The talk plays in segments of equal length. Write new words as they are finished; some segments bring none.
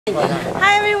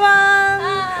Hi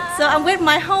everyone! So I'm with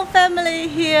my whole family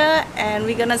here and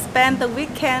we're gonna spend the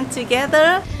weekend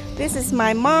together. This is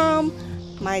my mom,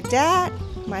 my dad,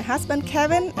 my husband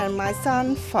Kevin and my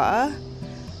son Phở.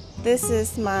 This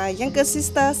is my younger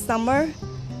sister Summer.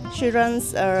 She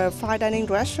runs a fine dining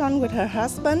restaurant with her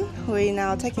husband who is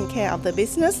now taking care of the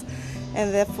business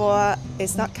and therefore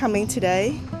is not coming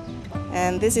today.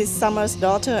 And this is Summer's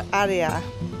daughter Aria.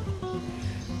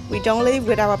 We don't live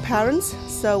with our parents,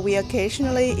 so we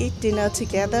occasionally eat dinner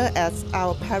together at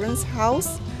our parents'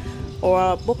 house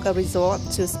or book a resort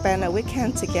to spend a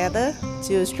weekend together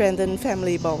to strengthen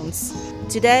family bonds.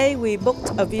 Today we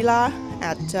booked a villa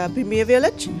at Premier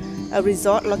Village, a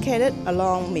resort located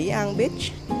along Mỹ An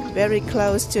Beach, very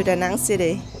close to Danang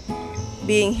city.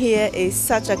 Being here is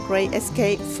such a great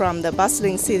escape from the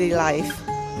bustling city life.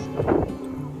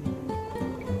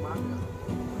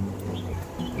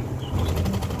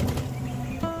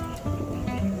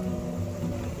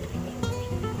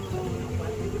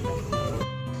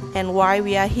 And while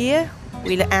we are here,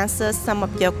 we'll answer some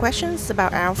of your questions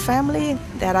about our family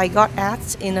that I got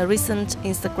asked in a recent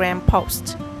Instagram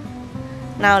post.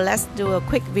 Now let's do a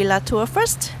quick villa tour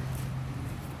first.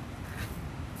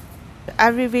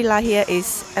 Every villa here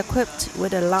is equipped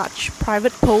with a large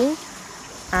private pool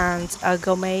and a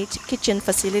gourmet kitchen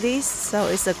facilities, so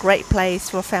it's a great place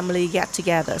for family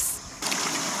get-togethers.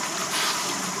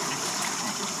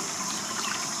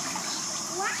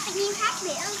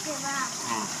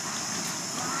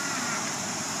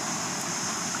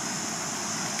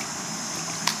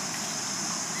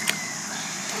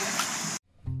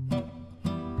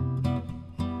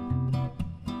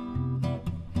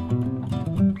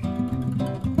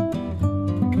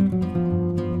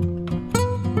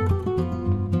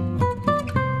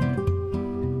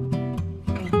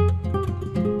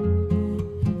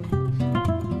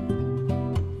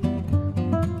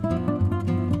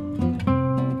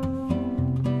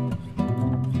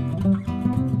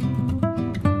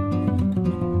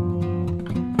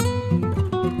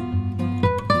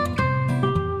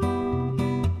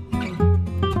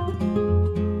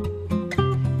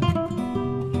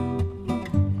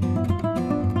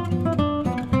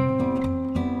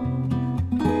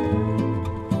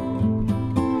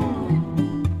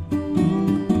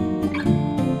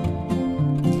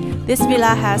 This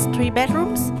villa has 3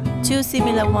 bedrooms, 2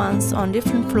 similar ones on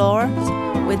different floors,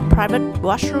 with private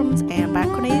washrooms and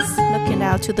balconies looking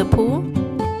out to the pool.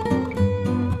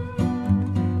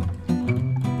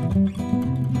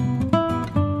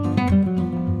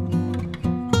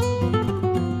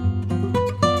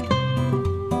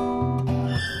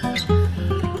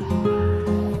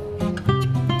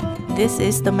 This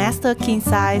is the master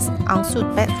king-size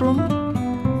ensuite bedroom.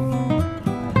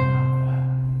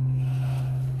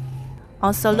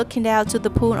 Also looking out to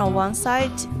the pool on one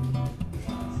side,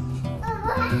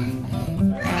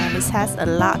 and it has a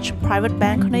large private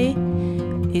balcony.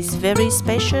 It's very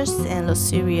spacious and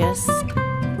luxurious.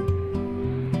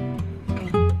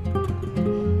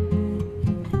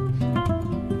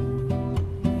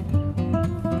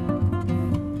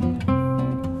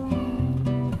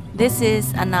 This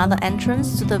is another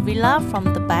entrance to the villa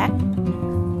from the back.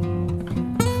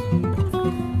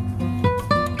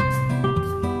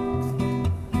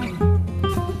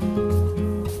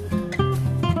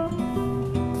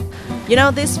 You know,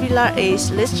 this villa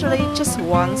is literally just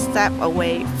one step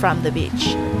away from the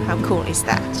beach. How cool is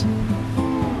that?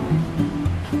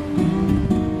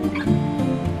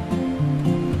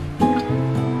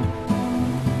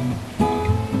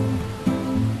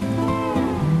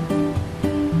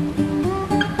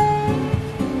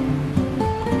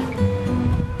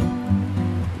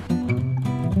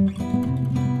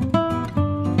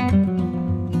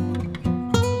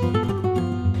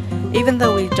 Even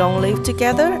though we don't live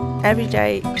together, every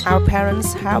day our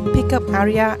parents help pick up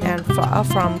Aria and Phở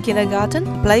from kindergarten,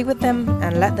 play with them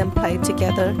and let them play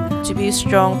together to build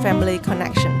strong family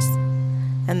connections.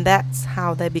 And that's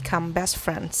how they become best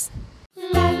friends.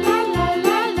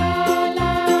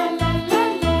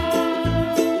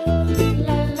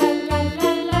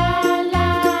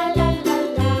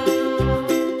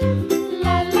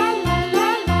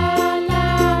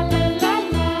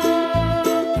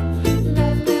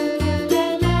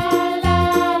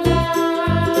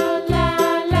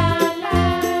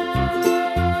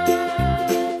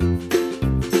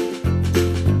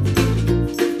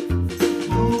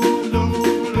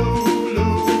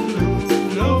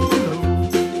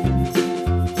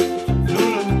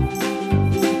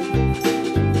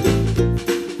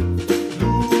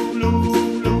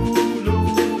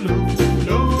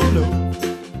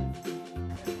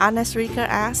 Anna Srika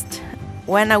asked,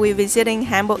 When are we visiting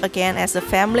Hamburg again as a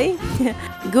family?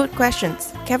 Good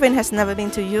questions. Kevin has never been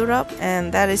to Europe,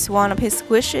 and that is one of his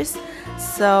wishes.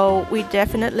 So we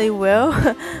definitely will,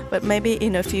 but maybe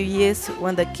in a few years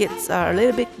when the kids are a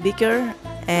little bit bigger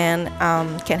and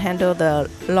can handle the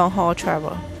long haul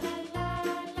travel.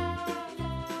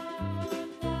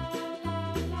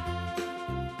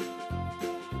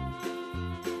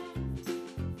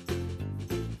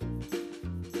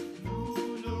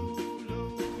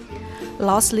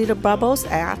 Lost Little Bubbles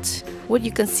asks, would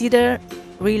you consider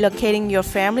relocating your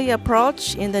family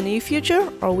approach in the near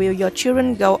future, or will your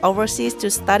children go overseas to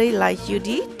study like you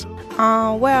did?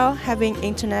 Well, having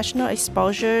international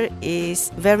exposure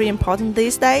is very important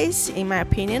these days, in my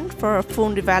opinion, for a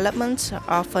full development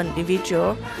of an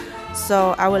individual.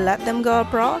 So I will let them go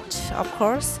abroad, of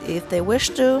course, if they wish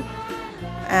to.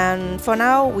 And for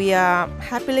now, we are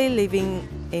happily living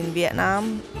in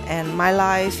Vietnam, and my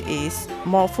life is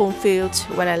more fulfilled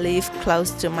when I live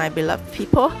close to my beloved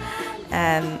people.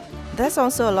 And there's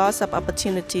also a lot of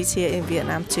opportunities here in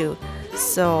Vietnam too.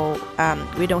 So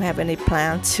we don't have any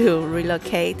plan to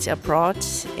relocate abroad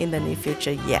in the near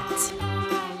future yet.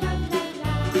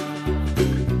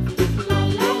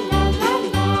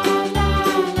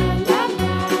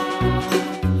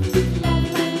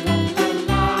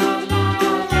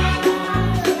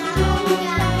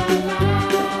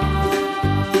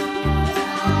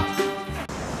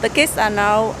 The kids are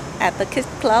now at the kids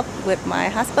club with my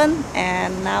husband,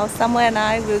 and now Summer and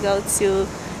I will go to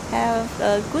have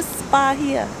a good spa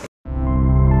here.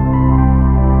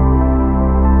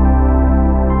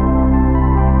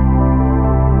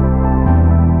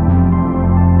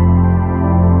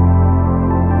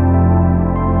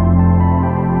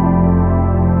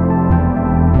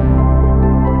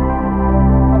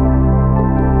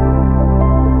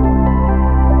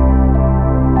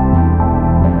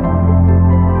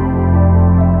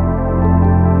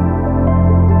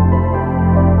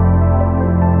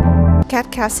 Cat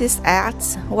Cassis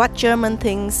asks, what German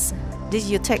things did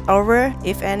you take over,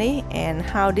 if any, and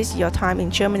how did your time in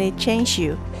Germany change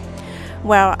you?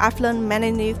 Well, I've learned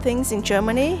many new things in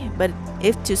Germany, but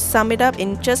if to sum it up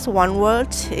in just one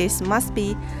word, it must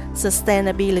be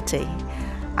sustainability.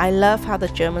 I love how the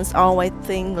Germans always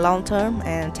think long-term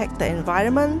and take the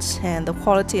environment and the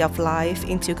quality of life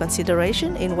into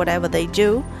consideration in whatever they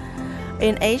do.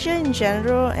 In Asia in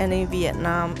general and in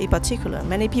Vietnam in particular,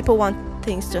 many people want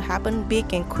things to happen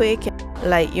big and quick,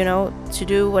 like, to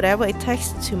do whatever it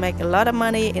takes to make a lot of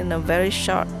money in a very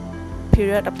short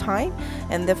period of time,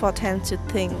 and therefore tend to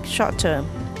think short term.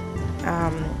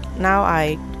 Now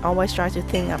I always try to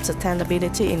think of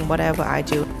sustainability in whatever I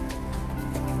do.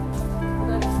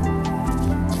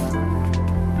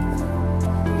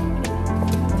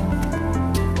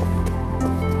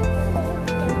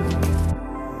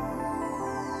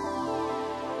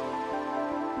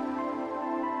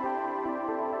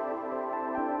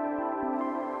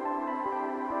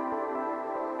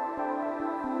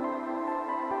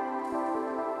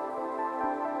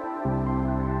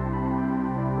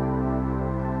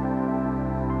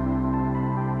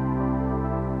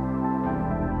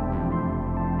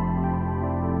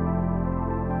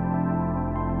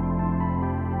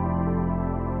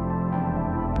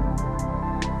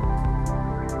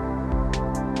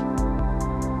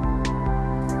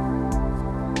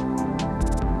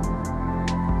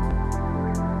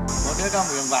 Đứa có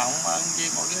nguyện vọng mà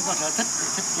mỗi đứa có sở thích thì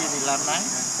thích gì thì làm nấy,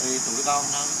 tùy tụi con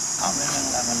thôi. Còn cái nhân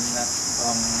là mình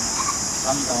còn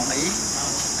tâm còn ý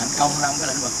thành công trong cái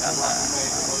lĩnh vực đó là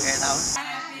ok thôi.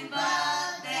 Happy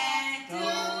birthday to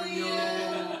you.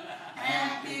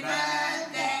 Happy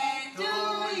birthday to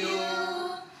you.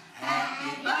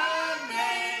 Happy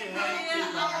birthday, happy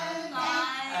birthday,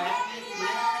 happy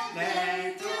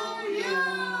birthday to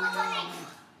you.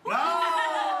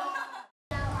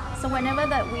 So whenever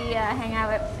that we hang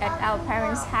out at our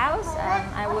parents' house,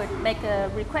 I would make a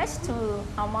request to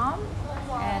our mom,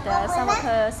 and some of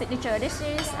her signature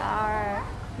dishes are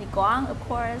mì Quảng, of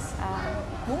course,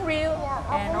 bún riêu,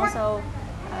 and also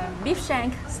beef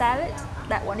shank salad.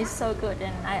 That one is so good,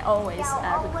 and I always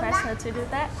request her to do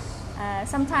that.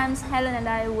 Sometimes Helen and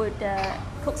I would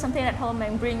cook something at home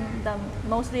and bring them.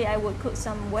 Mostly I would cook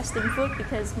some Western food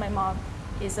because my mom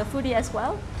is a foodie as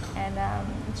well, and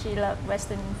she loves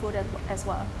Western food as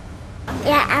well.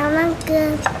 Dạ, ăn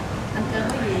cơm. Ăn cơm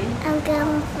với gì? Ăn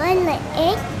cơm với lợi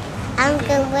ích. Ăn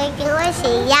cơm với xì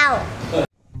dầu.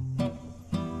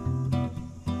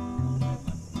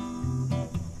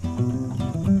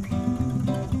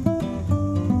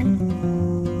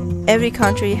 Every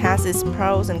country has its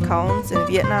pros and cons, and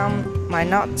Vietnam might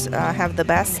not have the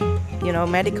best,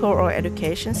 medical or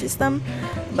education system,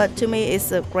 but to me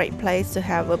it's a great place to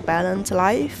have a balanced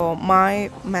life for my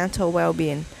mental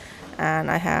well-being.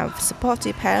 And I have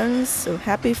supportive parents, a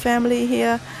happy family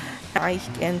here. I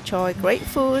enjoy great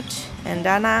food, and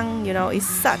Danang, you know, is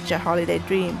such a holiday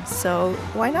dream, so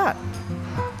why not?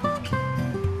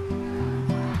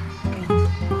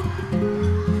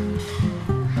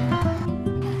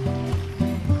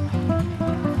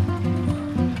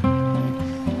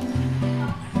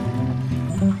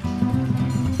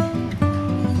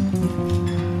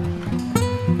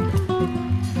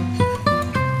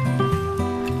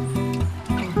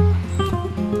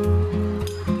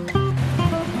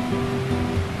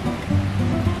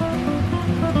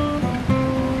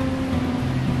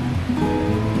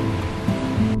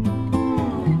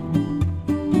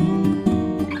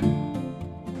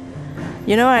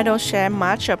 You know, I don't share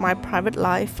much of my private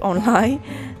life online,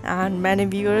 and many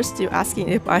viewers still asking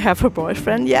if I have a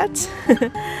boyfriend yet.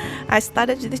 I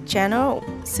started this channel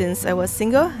since I was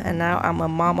single, and now I'm a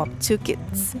mom of 2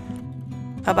 kids.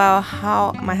 About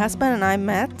how my husband and I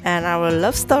met and our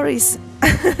love stories.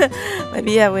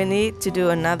 Maybe I will need to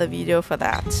do another video for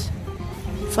that.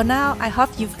 For now, I hope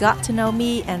you've got to know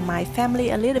me and my family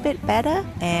a little bit better,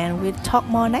 and we'll talk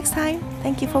more next time.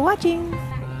 Thank you for watching.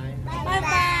 Bye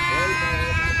bye.